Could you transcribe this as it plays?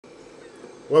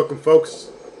Welcome, folks,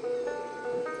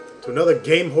 to another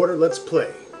Game Hoarder Let's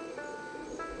Play.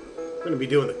 We're going to be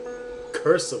doing the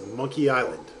Curse of Monkey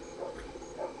Island,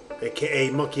 aka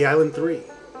Monkey Island 3.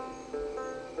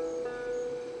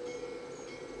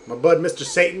 My bud, Mr.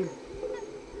 Satan,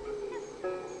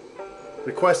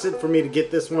 requested for me to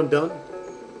get this one done,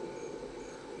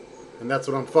 and that's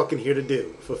what I'm fucking here to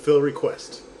do. Fulfill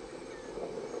request.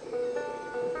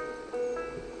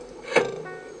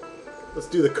 Let's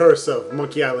do the Curse of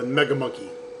Monkey Island Mega Monkey.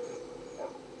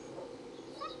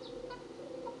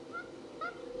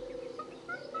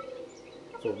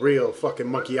 For real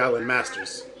fucking Monkey Island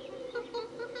masters.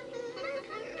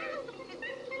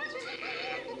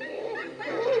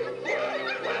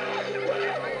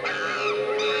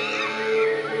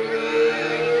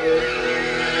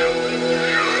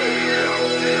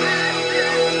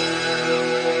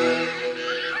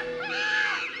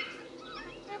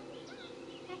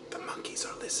 The monkeys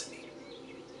are listening.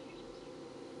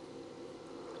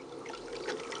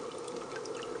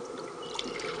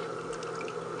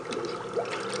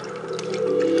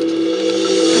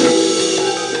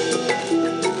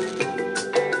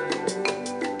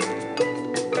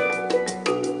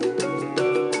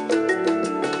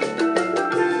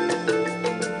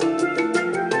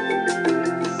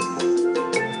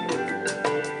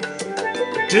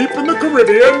 Deep in the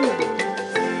Caribbean,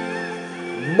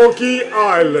 Monkey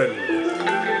Island.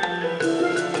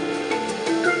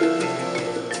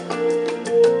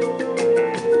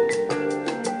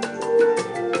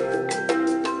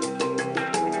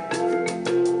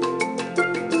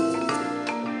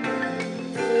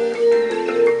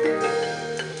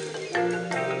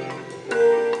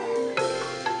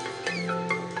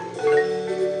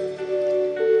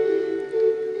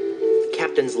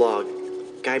 Captain's log.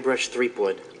 Guybrush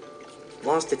Threepwood.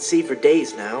 Lost at sea for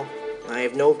days now. I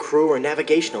have no crew or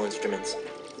navigational instruments.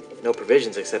 No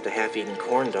provisions except a half-eaten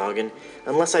corn dog, and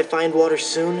unless I find water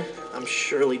soon, I'm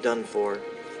surely done for.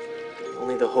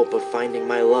 Only the hope of finding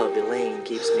my love, Elaine,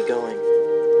 keeps me going.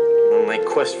 My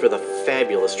quest for the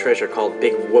fabulous treasure called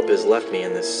Big Whoop has left me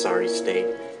in this sorry state.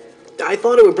 I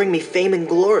thought it would bring me fame and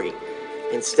glory.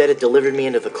 Instead, it delivered me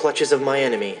into the clutches of my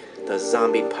enemy, the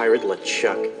zombie pirate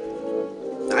LeChuck.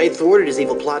 I had thwarted his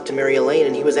evil plot to marry Elaine,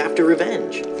 and he was after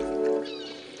revenge.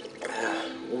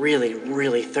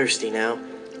 Really thirsty now.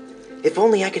 If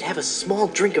only I could have a small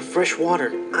drink of fresh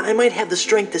water, I might have the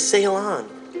strength to sail on.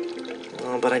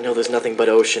 Oh, but I know there's nothing but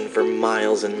ocean for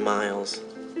miles and miles.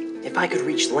 If I could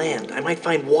reach land, I might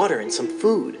find water and some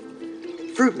food.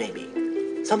 Fruit,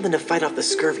 maybe. Something to fight off the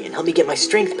scurvy and help me get my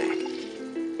strength back.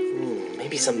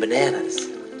 Maybe some bananas.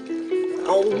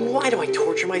 Oh, why do I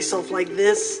torture myself like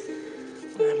this?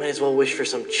 I might as well wish for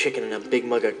some chicken and a big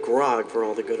mug of grog for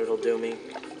all the good it'll do me.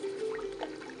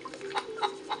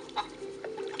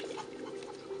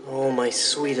 Oh, my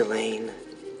sweet Elaine.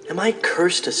 Am I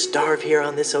cursed to starve here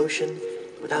on this ocean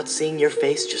without seeing your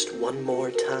face just one more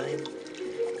time?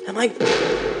 Am I...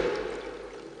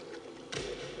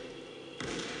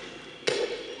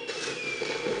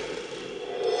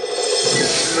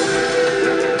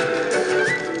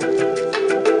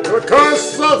 The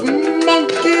Curse of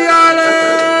Monkey Island!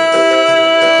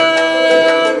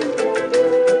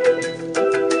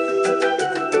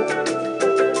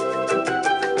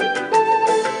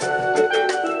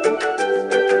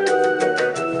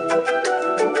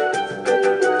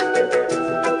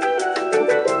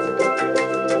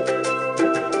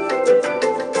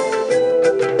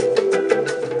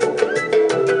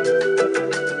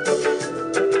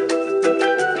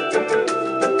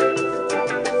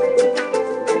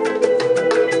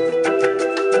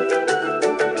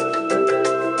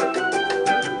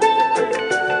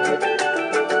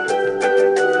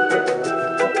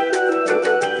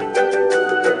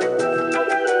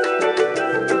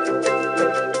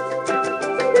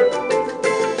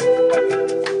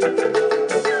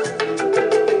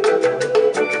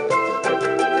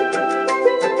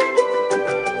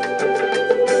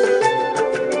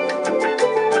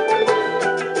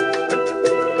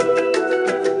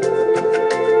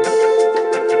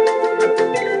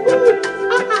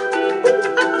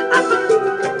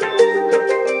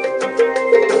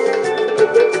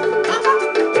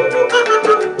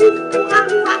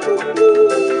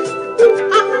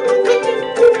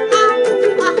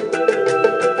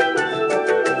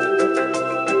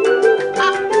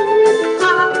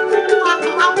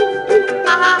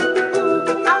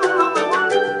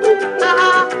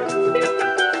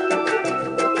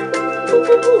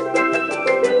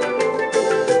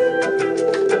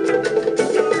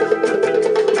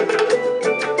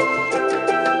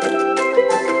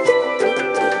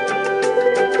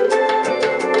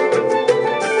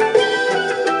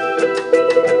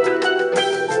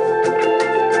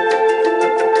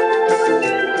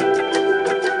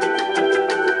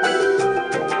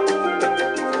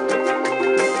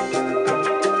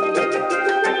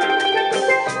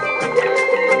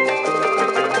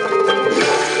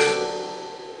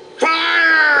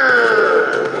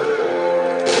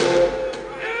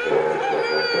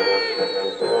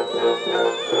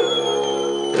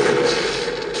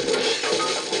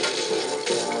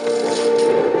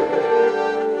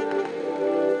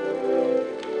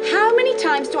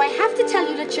 times do I have to tell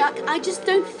you, LeChuck? I just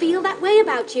don't feel that way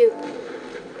about you.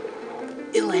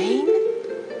 Elaine?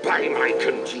 By my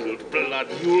congealed blood,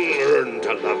 you'll learn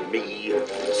to love me.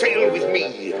 Sail with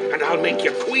me, and I'll make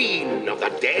you queen of the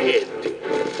dead.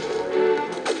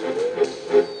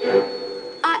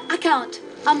 I can't.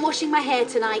 I'm washing my hair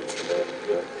tonight.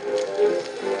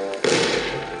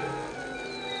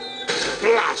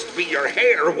 Blast be your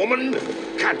hair, woman!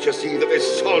 Can't you see that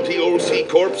this salty old sea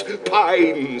corpse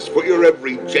pines for your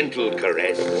every gentle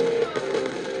caress?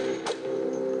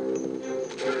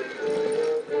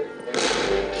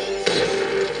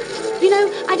 You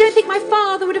know, I don't think my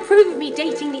father would approve of me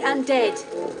dating the undead.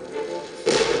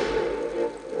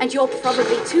 And you're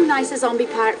probably too nice a zombie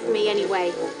pirate for me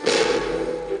anyway.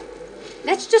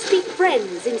 Let's just be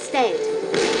friends instead.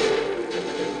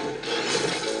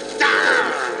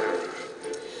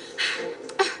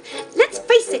 Let's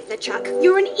face it, LeChuck.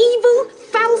 You're an evil,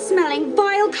 foul-smelling,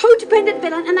 vile, codependent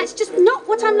villain, and that's just not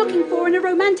what I'm looking for in a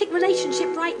romantic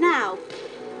relationship right now.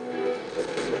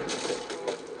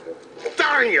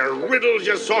 Darn your riddles,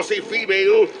 you saucy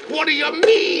female! What do you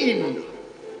mean?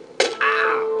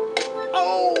 Ow!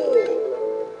 Oh!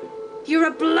 You're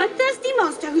a bloodthirsty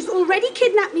monster who's already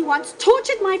kidnapped me once,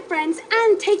 tortured my friends,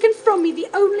 and taken from me the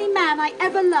only man I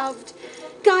ever loved,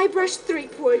 Guybrush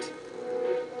Threepwood.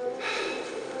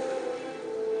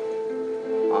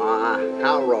 Aw,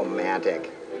 how romantic.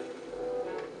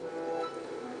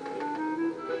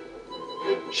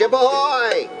 Ship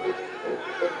ahoy!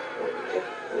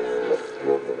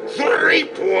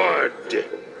 Threepwood!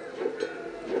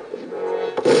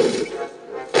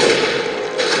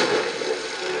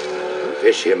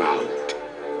 Fish him out.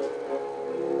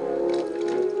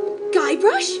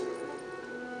 Guybrush?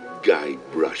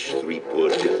 Guybrush,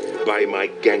 Threepwood. By my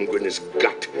gangrenous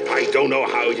gut, I don't know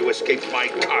how you escaped my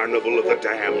carnival of the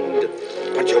damned,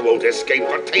 but you won't escape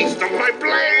a taste of my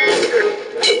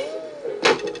blade!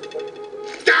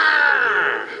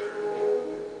 Ah!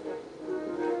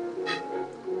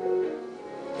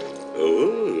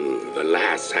 Oh, the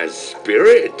lass has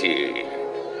spirity.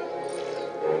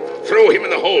 Throw him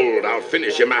in the hold. I'll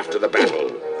finish him after the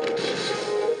battle.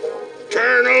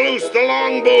 Turn loose the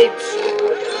longboats.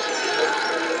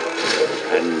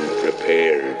 And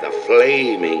prepare the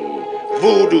flaming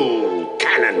voodoo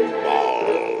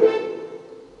cannonball.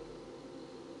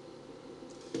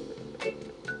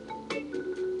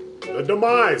 The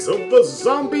Demise of the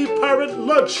Zombie Pirate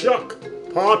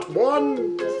LeChuck, Part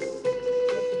 1.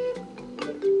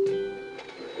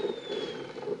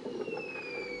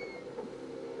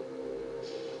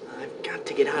 I've got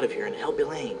to get out of here and help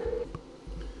Elaine.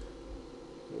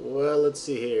 Well, let's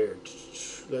see here.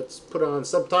 Let's put on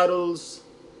subtitles.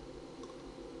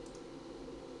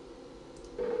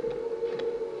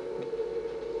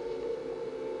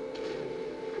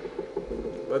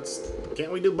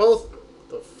 Can't we do both?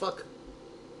 The fuck?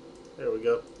 There we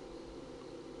go.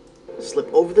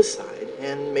 Slip over the side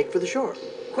and make for the shore.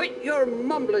 Quit your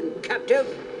mumbling, captive.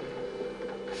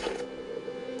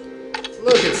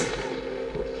 Look,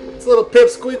 it's little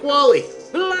Pipsqueak Wally.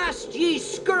 Blast ye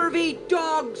scurvy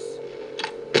dogs!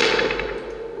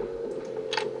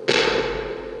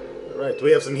 Alright,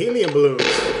 we have some helium balloons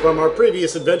from our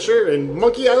previous adventure in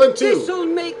Monkey Island 2. This'll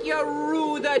make you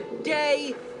rue the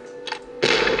day.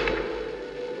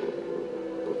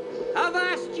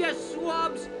 Avast, ye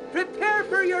swabs! Prepare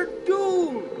for your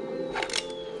doom!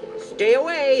 Stay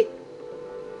away!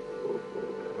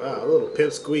 Wow, little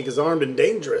Pipsqueak is armed and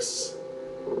dangerous.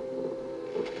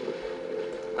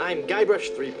 I'm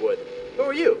Guybrush Threepwood. Who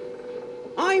are you?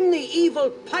 I'm the evil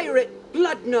pirate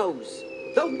Bloodnose,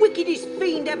 the wickedest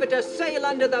fiend ever to sail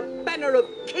under the banner of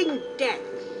King Death.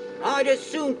 I'd as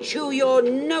soon chew your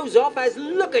nose off as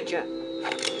look at you.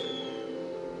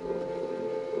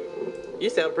 You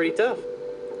sound pretty tough.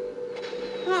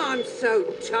 I'm so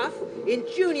tough. In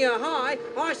junior high,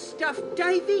 I stuffed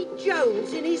Davy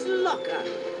Jones in his locker.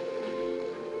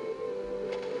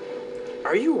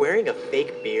 Are you wearing a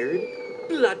fake beard?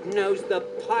 Bloodnose the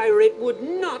pirate would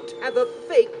not have a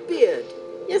fake beard.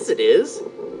 Yes, it is.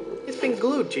 It's been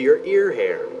glued to your ear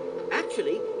hair.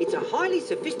 Actually, it's a highly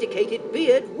sophisticated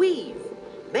beard weave,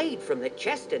 made from the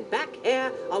chest and back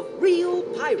hair of real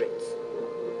pirates.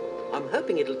 I'm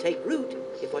hoping it'll take root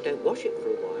if I don't wash it for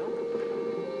a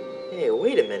while. Hey,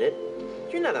 wait a minute.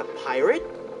 You're not a pirate.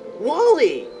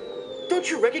 Wally! Don't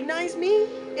you recognize me?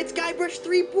 It's Guybrush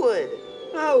Threepwood.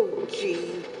 Oh,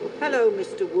 gee. Hello,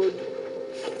 Mr. Wood.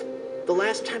 The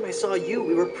last time I saw you,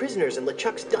 we were prisoners in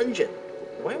LeChuck's dungeon.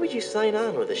 Why would you sign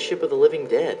on with a ship of the living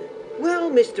dead? Well,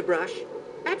 Mr. Brush,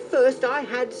 at first I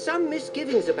had some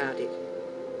misgivings about it.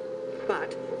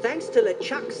 But thanks to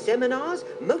LeChuck's seminars,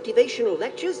 motivational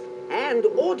lectures, and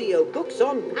audio books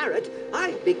on parrot,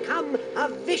 I've become a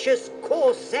vicious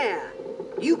corsair.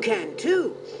 You can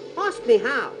too. Ask me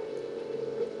how.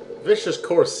 Vicious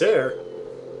corsair?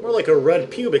 More like a red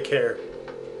pubic hair.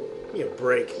 Give me a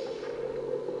break.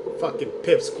 Fucking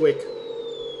pipsqueak.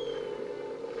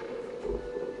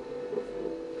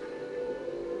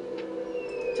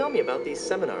 Tell me about these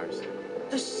seminars.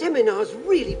 The seminars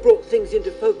really brought things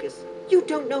into focus. You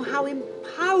don't know how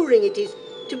empowering it is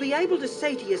to be able to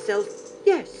say to yourself,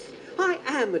 yes, I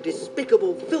am a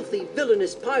despicable, filthy,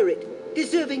 villainous pirate,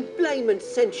 deserving blame and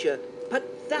censure,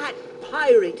 but that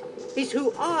pirate is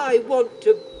who I want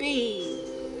to be.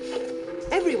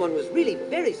 Everyone was really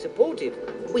very supportive.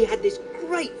 We had this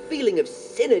great feeling of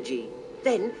synergy.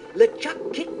 Then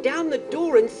LeChuck kicked down the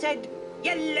door and said,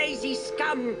 "You lazy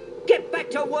scum! Get back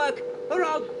to work, or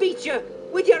I'll beat you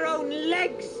with your own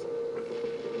legs!"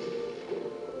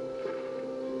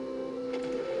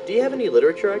 Do you have any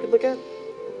literature I could look at?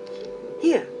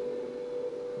 Here.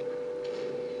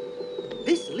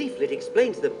 This leaflet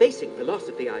explains the basic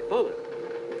philosophy I follow.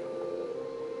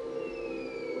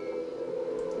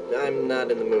 I'm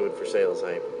not in the mood for sales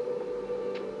hype.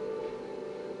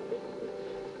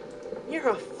 You're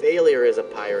a failure as a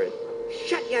pirate.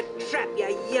 Shut your trap,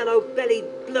 you yellow-bellied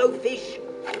blowfish.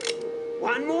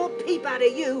 One more peep out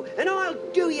of you, and I'll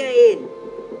do you in.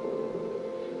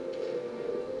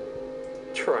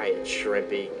 Try it,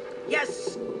 Shrimpy. You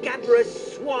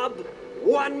scabrous swab.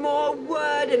 One more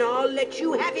word, and I'll let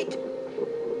you have it.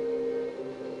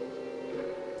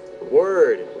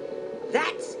 Word.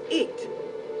 That's it.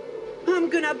 I'm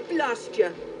gonna blast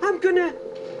you. I'm gonna...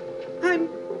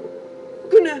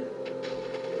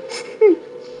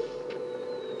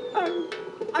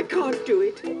 I can't do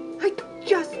it. I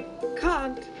just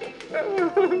can't.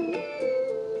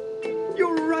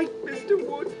 You're right, Mr.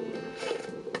 Wood.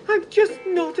 I'm just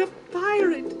not a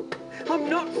pirate. I'm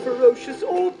not ferocious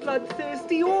or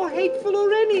bloodthirsty or hateful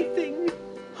or anything.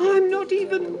 I'm not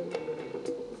even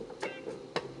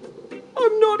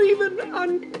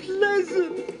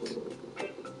unpleasant.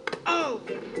 Oh.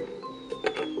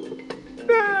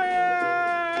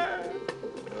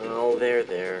 Oh,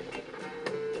 there.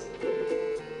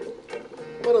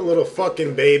 What a little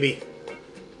fucking baby.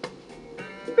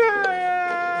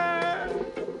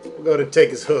 We'll go ahead and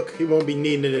take his hook. He won't be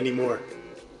needing it anymore.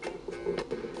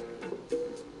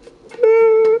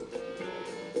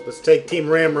 Let's take Team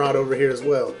Ramrod over here as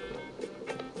well.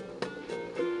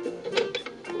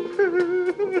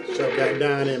 Shove that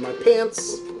down in my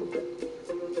pants.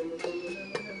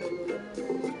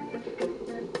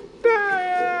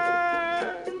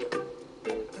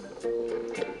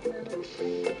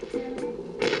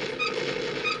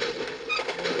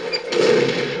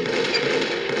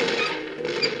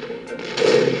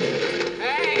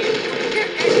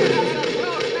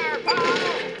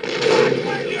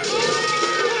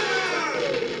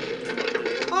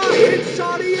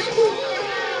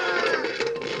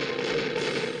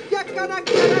 You're gonna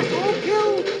get us all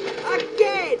killed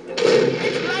again!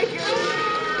 It's like you're...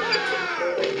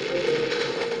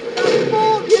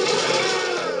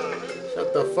 Shut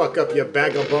the fuck up, you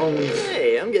bag of bones.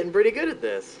 Hey, I'm getting pretty good at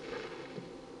this.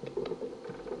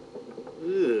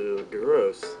 Ooh,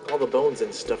 gross. All the bones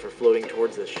and stuff are floating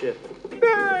towards the ship.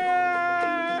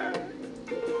 I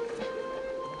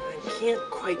can't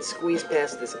quite squeeze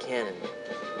past this cannon.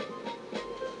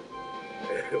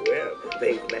 Well,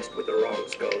 they've messed with the wrong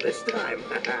skull this time.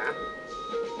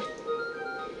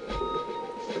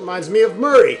 Reminds me of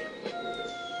Murray.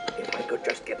 If I could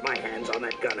just get my hands on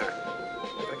that gunner.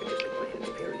 If I could just get my hands,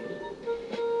 period.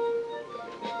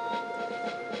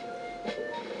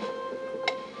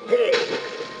 Hey!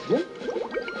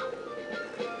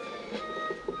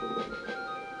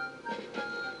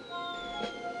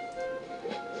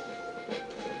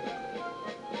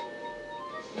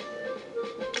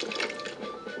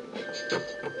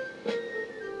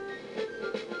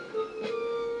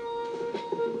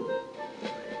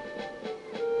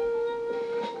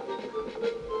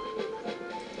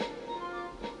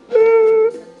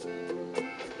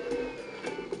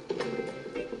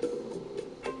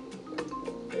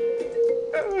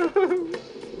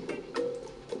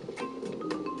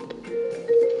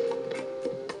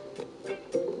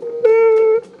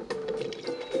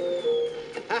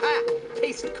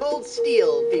 Taste cold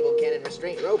steel, feeble cannon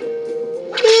restraint rope.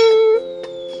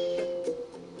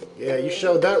 Yeah, you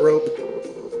showed that rope.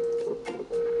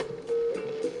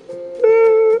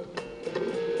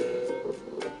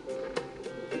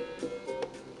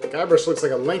 Guybrush looks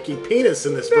like a lanky penis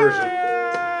in this version.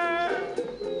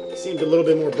 He seemed a little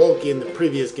bit more bulky in the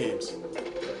previous games.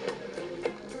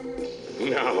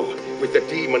 Now, with the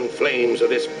demon flames of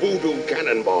this voodoo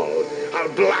cannonball, I'll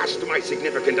blast my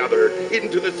significant other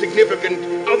into the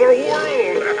significant other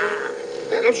world.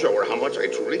 That'll show her how much I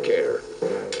truly care.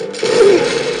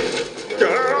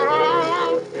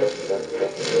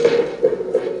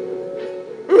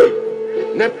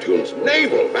 Neptune's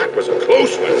navel, that was a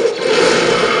close one.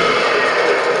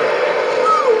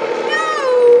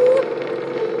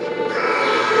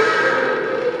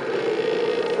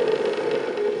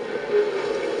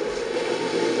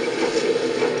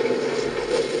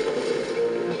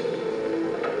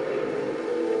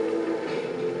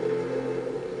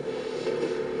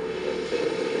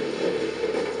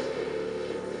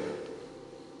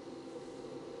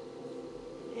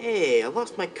 Hey, I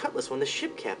lost my cutlass when the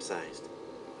ship capsized.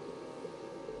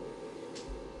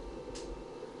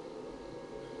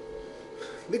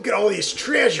 Look at all this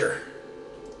treasure.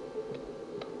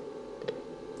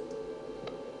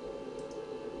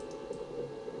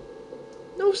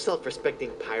 No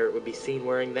self-respecting pirate would be seen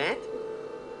wearing that.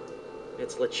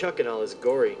 It's LeChuck in all his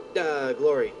glory.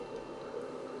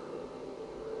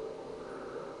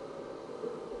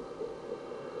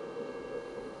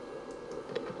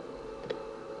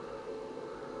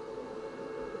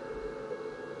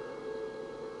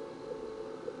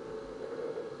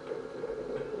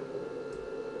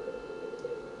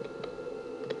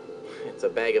 It's a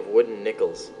bag of wooden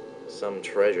nickels. Some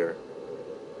treasure.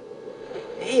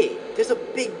 Hey, there's a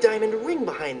big diamond ring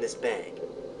behind this bag.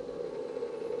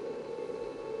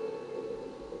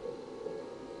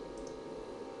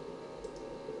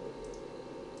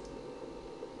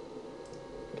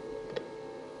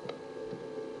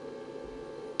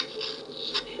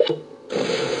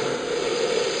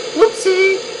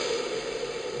 Whoopsie!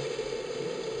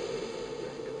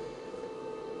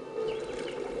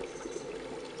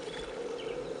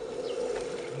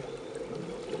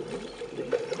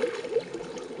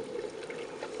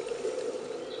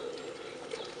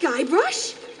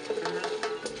 Guybrush?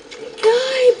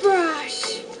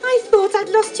 Guybrush! I thought I'd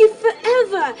lost you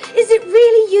forever. Is it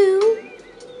really you?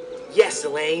 Yes,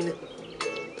 Elaine.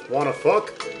 Wanna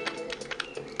fuck?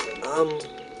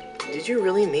 Did you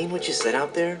really mean what you said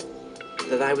out there?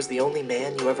 That I was the only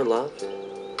man you ever loved?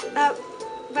 Well,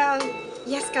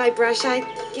 yes, Guybrush, I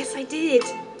guess I did.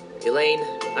 Elaine,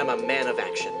 I'm a man of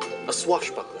action. A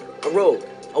swashbuckler, a rogue,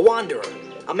 a wanderer,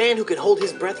 a man who can hold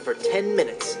his breath for 10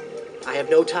 minutes. I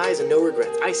have no ties and no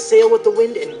regrets. I sail with the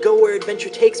wind and go where adventure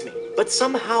takes me. But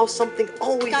somehow something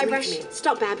always leads me. Guybrush,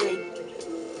 stop babbling.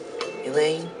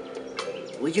 Elaine,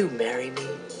 will you marry me?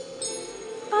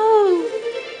 Oh,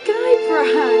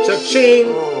 Guybrush. Cha-ching!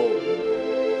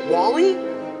 Oh, Wally?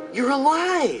 You're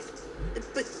alive!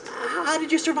 But how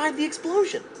did you survive the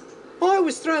explosion? I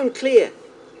was thrown clear.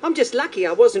 I'm just lucky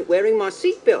I wasn't wearing my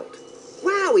seatbelt.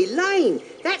 Wow, Elaine,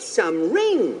 that's some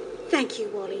ring. Thank you,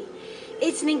 Wally.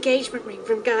 It's an engagement ring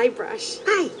from Guybrush.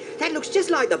 Hey, that looks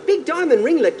just like the big diamond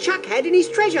ring LeChuck had in his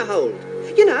treasure hold.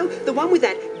 You know, the one with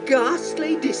that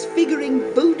ghastly,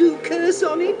 disfiguring voodoo curse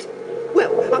on it.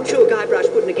 Well, I'm sure Guybrush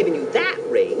wouldn't have given you that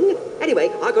ring. Anyway,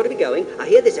 I gotta be going. I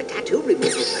hear there's a tattoo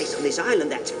removal place on this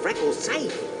island that's Freckles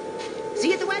safe. See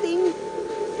you at the wedding.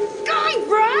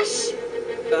 Guybrush!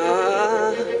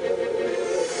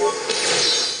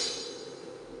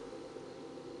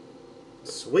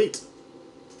 Sweet.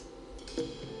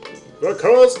 The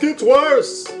curse gets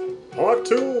worse. Part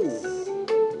 2.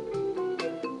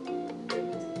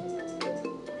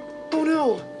 Oh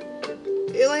no!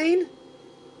 Elaine?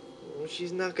 Oh,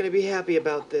 she's not gonna be happy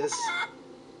about this.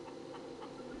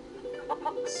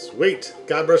 Sweet.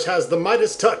 Guybrush has the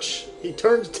Midas touch. He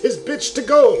turns his bitch to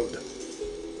gold.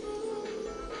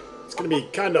 It's gonna be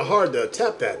kinda hard to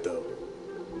tap that though.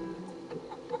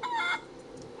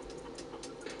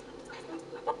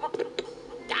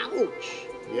 Ouch.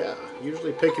 Yeah,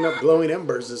 usually picking up glowing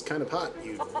embers is kind of hot,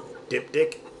 you dip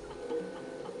dick.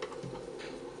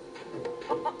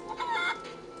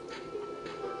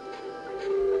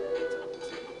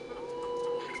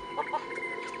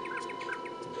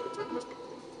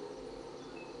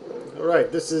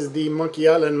 Alright, this is the Monkey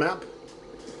Island map.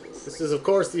 This is, of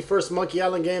course, the first Monkey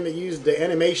Island game that used the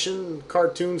animation,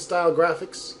 cartoon-style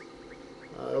graphics.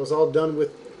 It was all done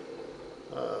with,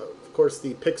 of course,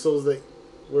 the pixels that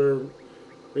we're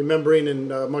remembering in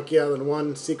Monkey Island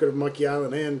 1, Secret of Monkey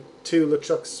Island, and 2,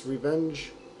 LeChuck's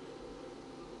Revenge.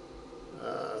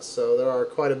 So there are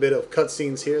quite a bit of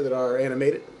cutscenes here that are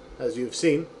animated, as you've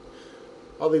seen.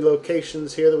 All the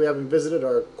locations here that we haven't visited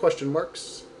are question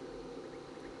marks.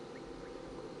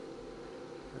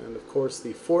 And of course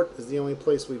the fort is the only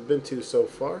place we've been to so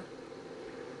far.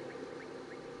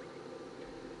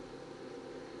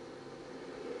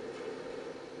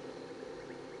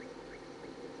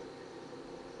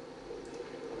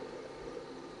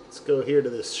 go here to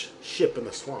this ship in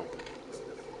the swamp.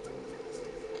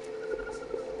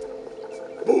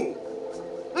 Boo!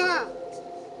 Ah!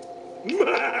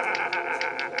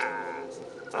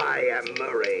 I am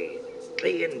Murray,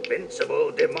 the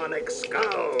invincible demonic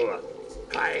skull.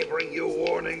 I bring you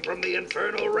warning from the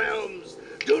infernal realms.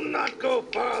 Do not go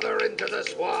farther into the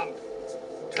swamp.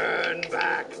 Turn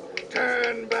back,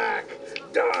 turn back.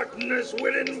 Darkness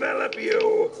will envelop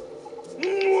you.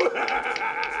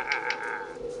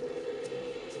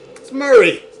 It's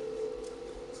Murray!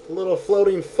 The little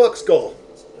floating fuck skull.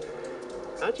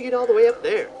 How'd you get all the way up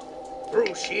there?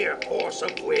 Through sheer force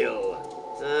of will.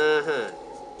 Uh-huh.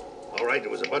 All right, it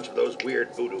was a bunch of those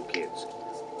weird voodoo kids.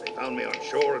 They found me on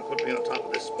shore and put me on top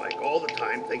of this spike all the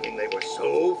time, thinking they were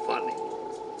so funny.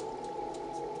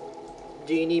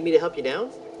 Do you need me to help you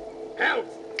down? Help!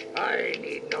 I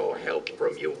need no help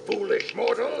from you foolish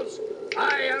mortals.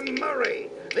 I am Murray,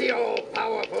 the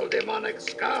all-powerful demonic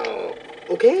skull.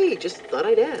 Okay, just thought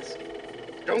I'd ask.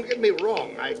 Don't get me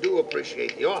wrong, I do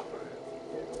appreciate the offer.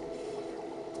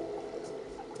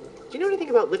 Do you know anything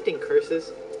about lifting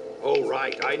curses? Oh,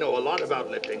 right, I know a lot about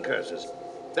lifting curses.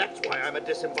 That's why I'm a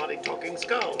disembodied talking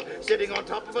skull, sitting on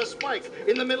top of a spike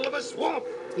in the middle of a swamp.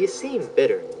 You seem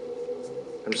bitter.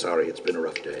 I'm sorry, it's been a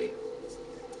rough day.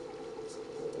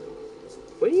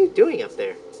 What are you doing up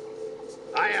there?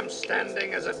 I am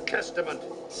standing as a testament,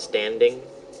 Standing?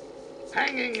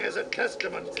 hanging as a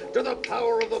testament to the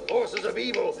power of the forces of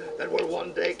evil that will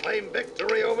one day claim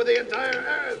victory over the entire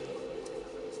earth.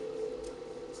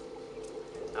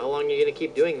 How long are you gonna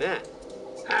keep doing that?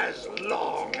 As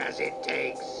long as it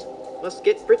takes. Must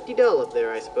get pretty dull up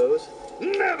there, I suppose.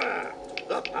 Never!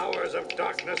 The powers of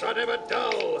darkness are never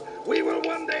dull. We will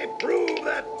one day prove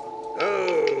that...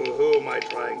 Oh, who am I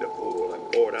trying to fool?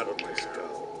 I'm bored out of my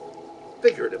skull.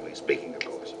 Figuratively speaking, of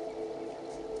course.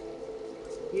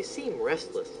 You seem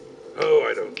restless. Oh,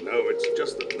 I don't know. It's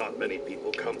just that not many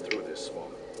people come through this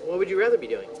swamp. What would you rather be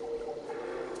doing?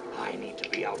 I need to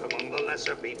be out among the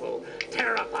lesser people,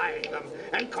 terrifying them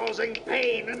and causing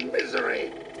pain and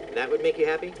misery. That would make you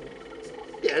happy?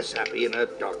 Yes, happy in a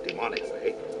dark, demonic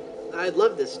way. I'd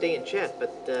love to stay and chat,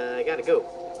 but I gotta go.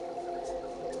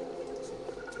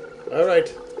 All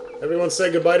right. Everyone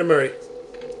say goodbye to Murray.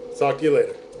 Talk to you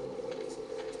later.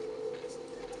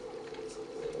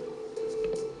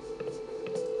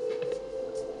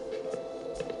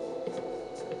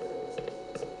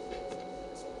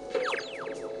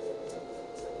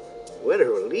 What a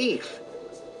relief.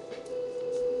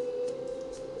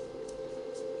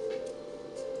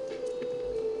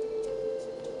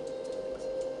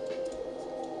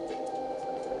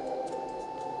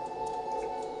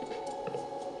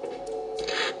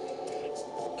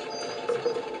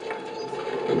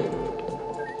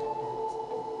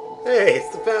 Hey, it's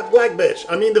the fat black bitch.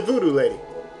 I mean the Voodoo Lady.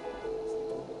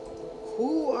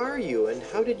 Who are you, and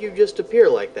how did you just appear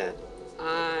like that?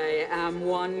 I am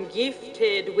one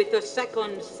gifted with a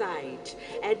second sight,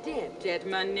 adept at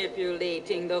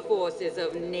manipulating the forces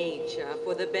of nature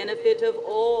for the benefit of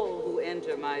all who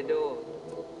enter my door.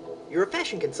 You're a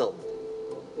fashion consultant.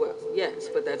 Well, yes,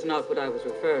 but that's not what I was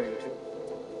referring to.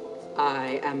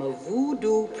 I am a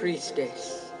voodoo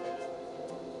priestess.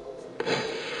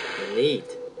 Neat.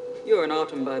 You're an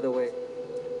autumn, by the way.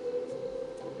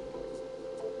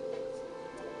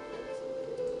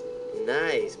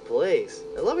 Nice place.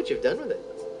 I love what you've done with it.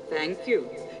 Thank you.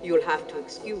 You'll have to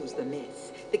excuse the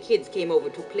mess. The kids came over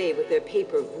to play with their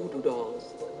paper voodoo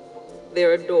dolls.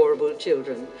 They're adorable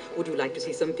children. Would you like to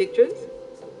see some pictures?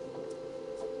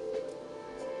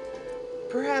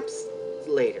 Perhaps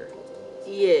later.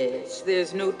 Yes,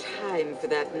 there's no time for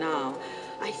that now.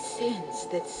 I sense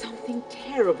that something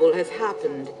terrible has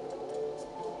happened.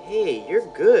 Hey, you're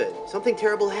good. Something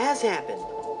terrible has happened.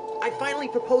 I finally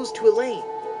proposed to Elaine.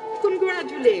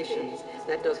 Congratulations.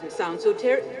 That doesn't sound so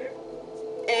terrible.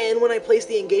 And when I placed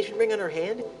the engagement ring on her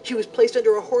hand, she was placed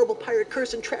under a horrible pirate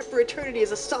curse and trapped for eternity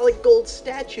as a solid gold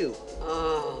statue.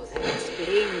 Oh, that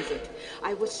explains it.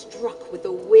 I was struck with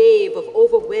a wave of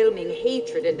overwhelming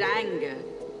hatred and anger.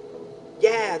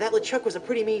 Yeah, that LeChuck was a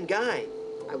pretty mean guy.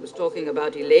 I was talking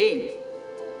about Elaine.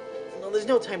 Well, there's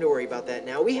no time to worry about that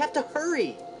now. We have to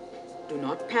hurry. Do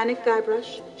not panic,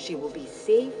 Guybrush. She will be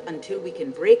safe until we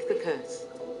can break the curse.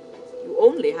 You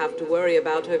only have to worry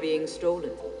about her being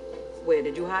stolen. Where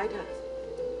did you hide her?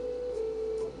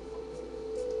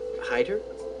 Hide her?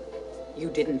 You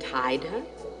didn't hide her?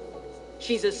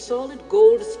 She's a solid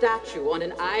gold statue on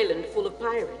an island full of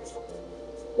pirates.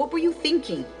 What were you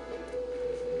thinking?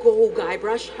 Go,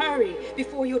 Guybrush, hurry,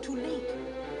 before you're too late.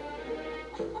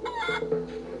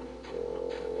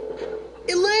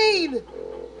 Elaine!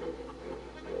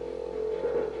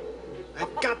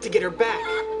 got to get her back.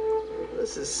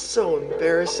 This is so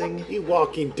embarrassing. You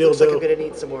walking Looks like I'm dildo. gonna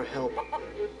need some more help.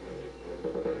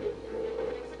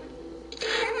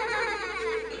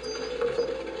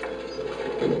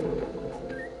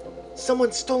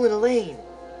 Someone's stolen Elaine.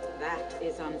 That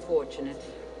is unfortunate.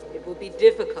 It will be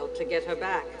difficult to get her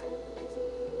back.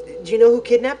 Do you know who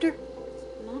kidnapped her?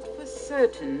 Not for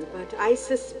certain, but I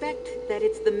suspect that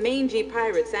it's the mangy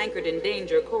pirates anchored in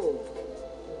Danger Cove.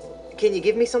 Can you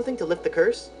give me something to lift the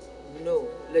curse? No,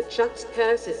 LeChuck's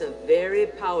curse is a very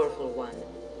powerful one.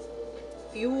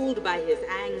 Fueled by his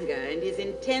anger and his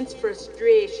intense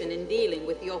frustration in dealing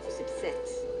with the opposite sex.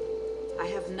 I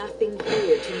have nothing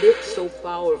here to lift so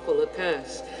powerful a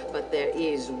curse, but there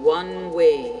is one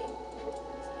way.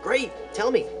 Great, tell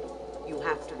me. You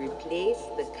have to replace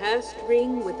the cursed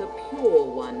ring with a pure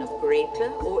one of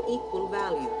greater or equal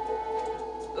value.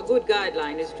 A good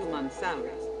guideline is 2 months'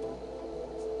 salary.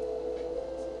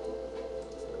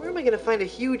 Where am I gonna find a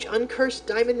huge uncursed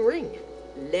diamond ring?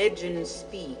 Legends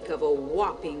speak of a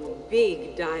whopping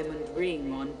big diamond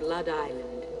ring on Blood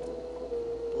Island.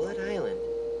 Blood Island?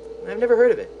 I've never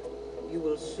heard of it. You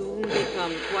will soon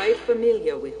become quite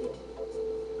familiar with it.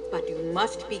 But you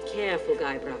must be careful,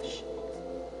 Guybrush.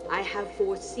 I have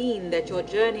foreseen that your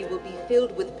journey will be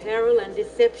filled with peril and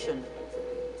deception.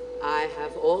 I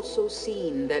have also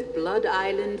seen that Blood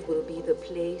Island will be the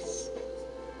place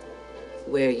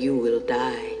where you will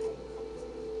die.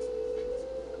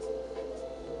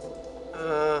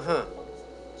 Uh-huh.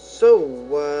 So,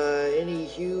 any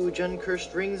huge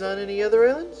uncursed rings on any other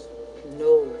islands?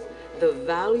 No, the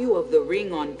value of the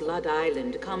ring on Blood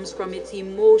Island comes from its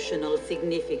emotional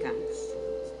significance.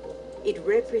 It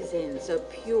represents a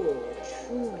pure,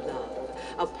 true love,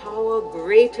 a power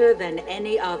greater than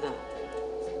any other.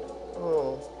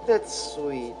 Oh, that's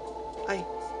sweet.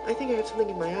 I think I have something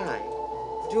in my eye.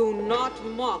 Do not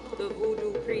mock the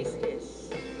voodoo priestess.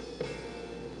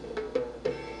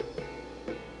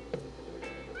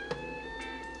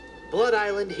 Blood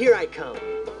Island, here I come.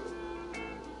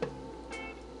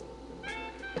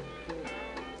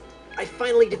 I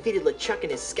finally defeated LeChuck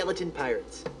and his skeleton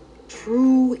pirates.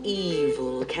 True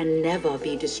evil can never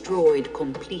be destroyed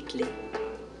completely.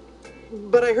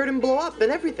 But I heard him blow up and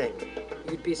everything.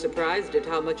 You'd be surprised at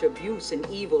how much abuse an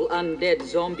evil undead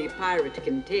zombie pirate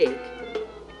can take.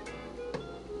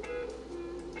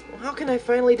 Well, how can I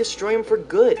finally destroy him for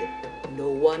good? No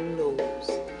one knows.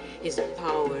 His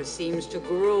power seems to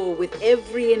grow with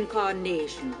every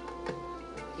incarnation.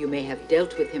 You may have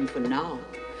dealt with him for now,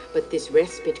 but this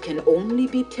respite can only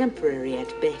be temporary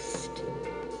at best.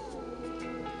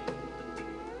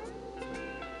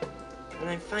 When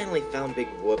I finally found Big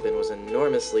Whoop and was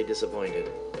enormously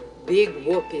disappointed. Big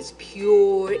Whoop is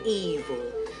pure evil.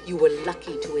 You were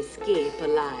lucky to escape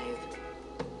alive.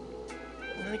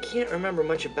 I can't remember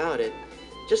much about it.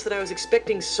 Just that I was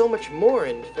expecting so much more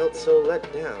and felt so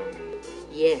let down.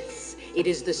 Yes, it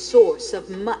is the source of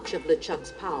much of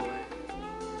LeChuck's power.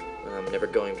 I'm never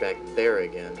going back there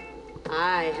again.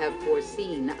 I have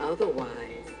foreseen otherwise.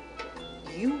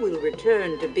 You will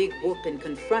return to Big Whoop and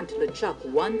confront LeChuck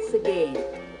once again.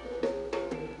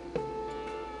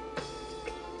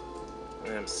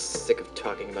 I'm sick of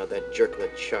talking about that jerk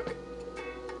LeChuck.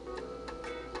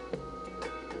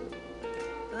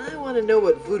 I want to know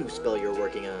what voodoo spell you're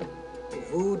working on.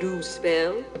 Voodoo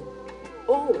spell?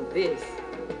 Oh, this.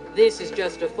 This is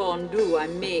just a fondue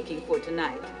I'm making for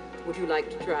tonight. Would you like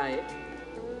to try it?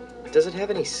 Does it have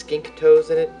any skink toes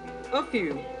in it? A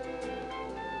few.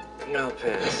 I'll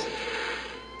pass.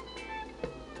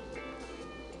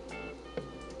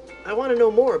 I want to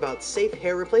know more about safe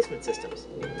hair replacement systems.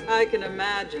 I can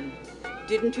imagine.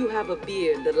 Didn't you have a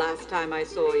beard the last time I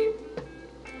saw you?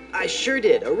 I sure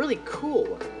did. A really cool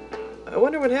one. I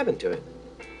wonder what happened to it.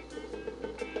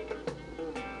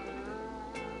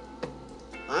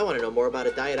 I want to know more about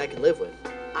a diet I can live with.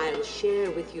 I'll share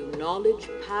with you knowledge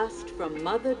passed from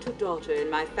mother to daughter in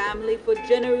my family for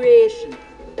generations.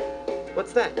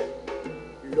 What's that?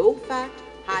 Low fat,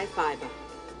 high fiber.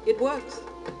 It works.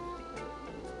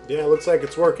 Yeah, looks like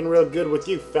it's working real good with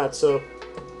you, Fatso.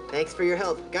 Thanks for your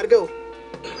help. Gotta go.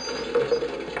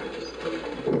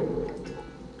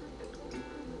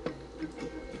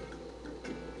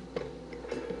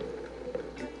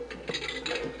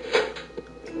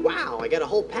 Wow, I got a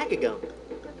whole pack of gum.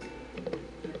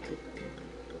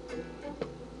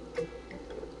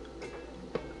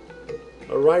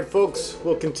 Alright, folks,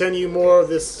 we'll continue more of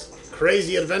this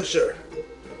crazy adventure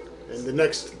in the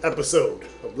next episode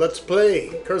of Let's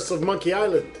Play Curse of Monkey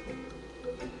Island.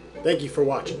 Thank you for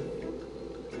watching.